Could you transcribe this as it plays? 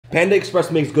Panda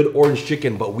Express makes good orange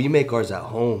chicken, but we make ours at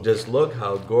home. Just look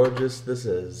how gorgeous this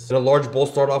is. In a large bowl,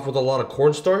 start off with a lot of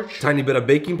cornstarch, tiny bit of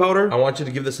baking powder. I want you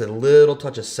to give this a little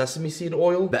touch of sesame seed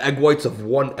oil, the egg whites of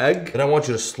 1 egg, and I want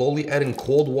you to slowly add in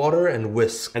cold water and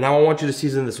whisk. And now I want you to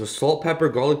season this with salt, pepper,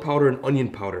 garlic powder, and onion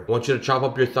powder. I want you to chop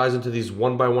up your thighs into these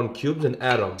 1x1 cubes and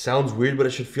add them. Sounds weird, but it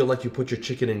should feel like you put your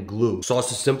chicken in glue.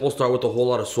 Sauce is simple. Start with a whole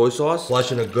lot of soy sauce,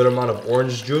 splash in a good amount of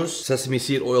orange juice, sesame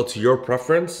seed oil to your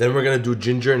preference. Then we're gonna do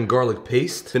ginger and garlic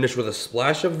paste. Finish with a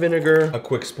splash of vinegar, a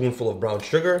quick spoonful of brown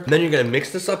sugar. And then you're gonna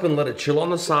mix this up and let it chill on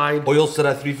the side. Oil set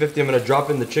at 350. I'm gonna drop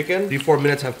in the chicken. 3-4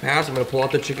 minutes have passed. I'm gonna pull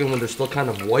out the chicken when they're still kind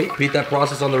of white. Repeat that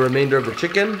process on the remainder of the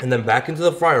chicken, and then back into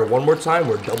the fryer one more time.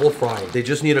 We're double frying. They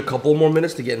just need a couple more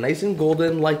minutes to get nice and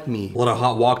golden like me. Let a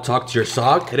hot wok talk to your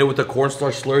sock. Hit it with a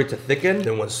cornstarch slurry to thicken.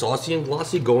 Then when saucy and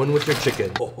glossy, go in with your chicken.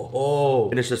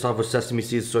 Finish this off with sesame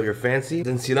seeds so you're fancy.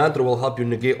 Then cilantro will help you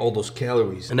negate all those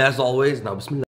calories. And as always, now